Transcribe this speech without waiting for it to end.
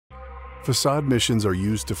Facade missions are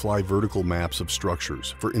used to fly vertical maps of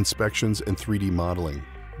structures for inspections and 3D modeling.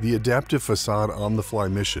 The Adaptive Facade On-the-Fly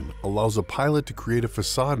mission allows a pilot to create a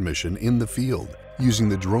facade mission in the field, using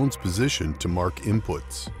the drone's position to mark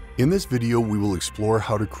inputs. In this video, we will explore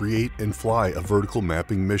how to create and fly a vertical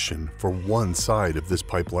mapping mission for one side of this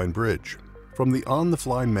pipeline bridge. From the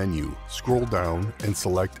On-the-Fly menu, scroll down and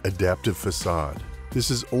select Adaptive Facade.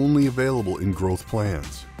 This is only available in growth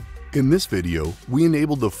plans. In this video, we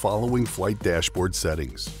enabled the following flight dashboard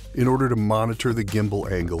settings in order to monitor the gimbal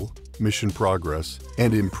angle, mission progress,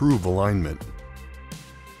 and improve alignment.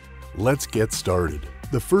 Let's get started.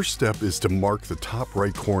 The first step is to mark the top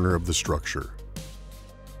right corner of the structure.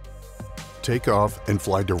 Take off and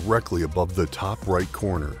fly directly above the top right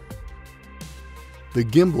corner. The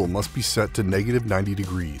gimbal must be set to -90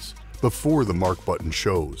 degrees before the mark button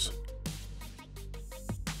shows.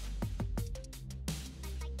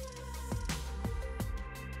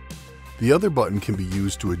 The other button can be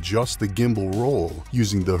used to adjust the gimbal roll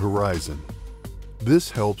using the horizon.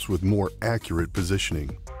 This helps with more accurate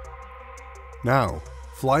positioning. Now,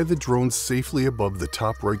 fly the drone safely above the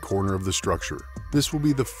top right corner of the structure. This will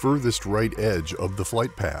be the furthest right edge of the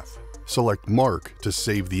flight path. Select Mark to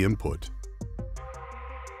save the input.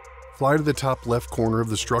 Fly to the top left corner of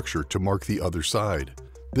the structure to mark the other side.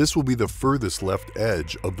 This will be the furthest left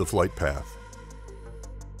edge of the flight path.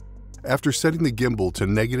 After setting the gimbal to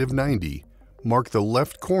 -90, mark the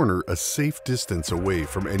left corner a safe distance away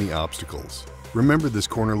from any obstacles. Remember this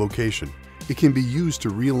corner location. It can be used to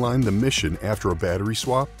realign the mission after a battery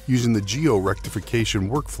swap using the geo-rectification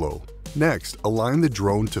workflow. Next, align the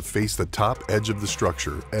drone to face the top edge of the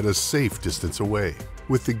structure at a safe distance away.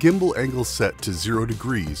 With the gimbal angle set to 0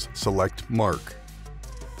 degrees, select Mark.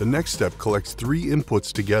 The next step collects 3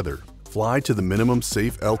 inputs together. Fly to the minimum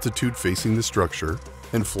safe altitude facing the structure,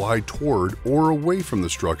 and fly toward or away from the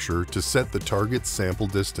structure to set the target sample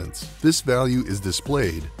distance. This value is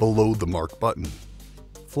displayed below the Mark button.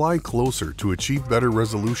 Fly closer to achieve better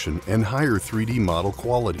resolution and higher 3D model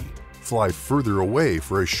quality. Fly further away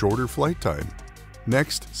for a shorter flight time.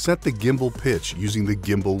 Next, set the gimbal pitch using the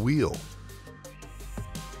gimbal wheel.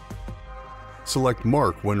 Select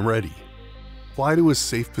Mark when ready. Fly to a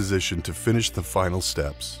safe position to finish the final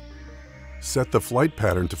steps. Set the flight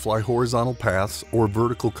pattern to fly horizontal paths or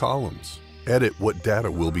vertical columns. Edit what data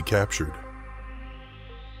will be captured.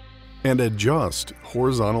 And adjust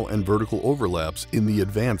horizontal and vertical overlaps in the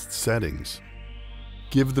advanced settings.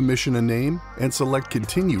 Give the mission a name and select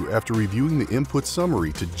Continue after reviewing the input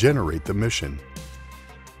summary to generate the mission.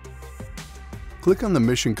 Click on the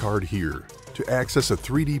mission card here to access a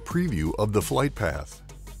 3D preview of the flight path.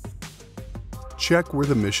 Check where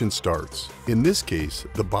the mission starts, in this case,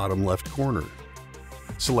 the bottom left corner.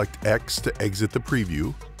 Select X to exit the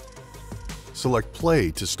preview. Select Play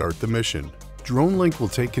to start the mission. DroneLink will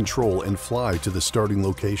take control and fly to the starting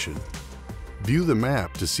location. View the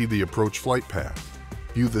map to see the approach flight path.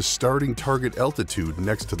 View the starting target altitude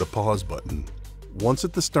next to the pause button. Once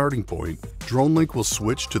at the starting point, DroneLink will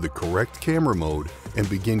switch to the correct camera mode and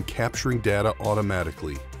begin capturing data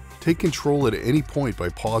automatically. Take control at any point by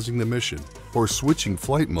pausing the mission or switching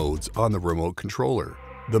flight modes on the remote controller.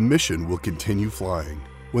 The mission will continue flying.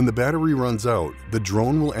 When the battery runs out, the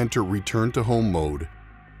drone will enter Return to Home mode.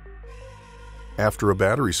 After a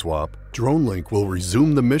battery swap, DroneLink will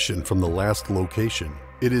resume the mission from the last location.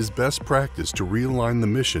 It is best practice to realign the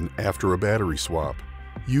mission after a battery swap.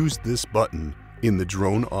 Use this button in the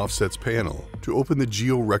Drone Offsets panel to open the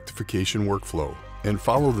geo-rectification workflow and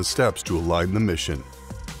follow the steps to align the mission.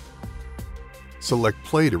 Select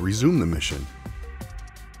Play to resume the mission.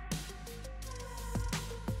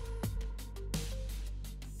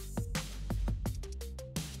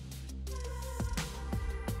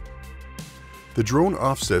 The drone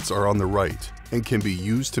offsets are on the right and can be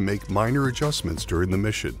used to make minor adjustments during the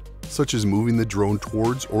mission, such as moving the drone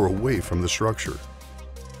towards or away from the structure,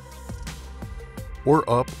 or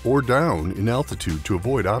up or down in altitude to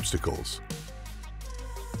avoid obstacles.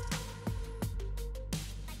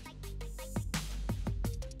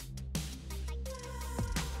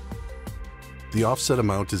 The offset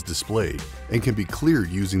amount is displayed and can be cleared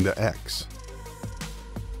using the X.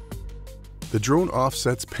 The Drone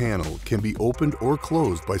Offsets panel can be opened or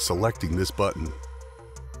closed by selecting this button.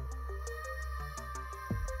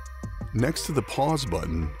 Next to the pause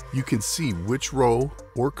button, you can see which row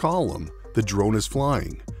or column the drone is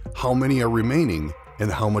flying, how many are remaining,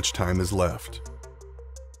 and how much time is left.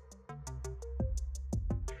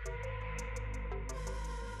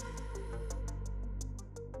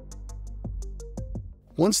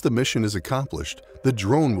 Once the mission is accomplished, the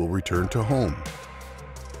drone will return to home.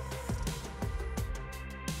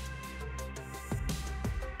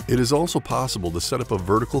 It is also possible to set up a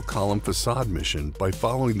vertical column facade mission by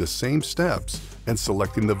following the same steps and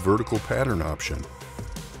selecting the vertical pattern option.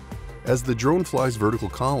 As the drone flies vertical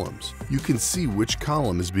columns, you can see which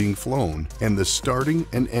column is being flown and the starting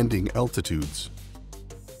and ending altitudes.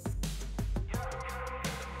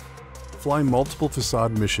 Fly multiple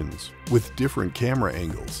facade missions with different camera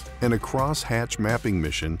angles and a cross-hatch mapping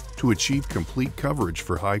mission to achieve complete coverage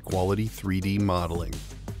for high-quality 3D modeling.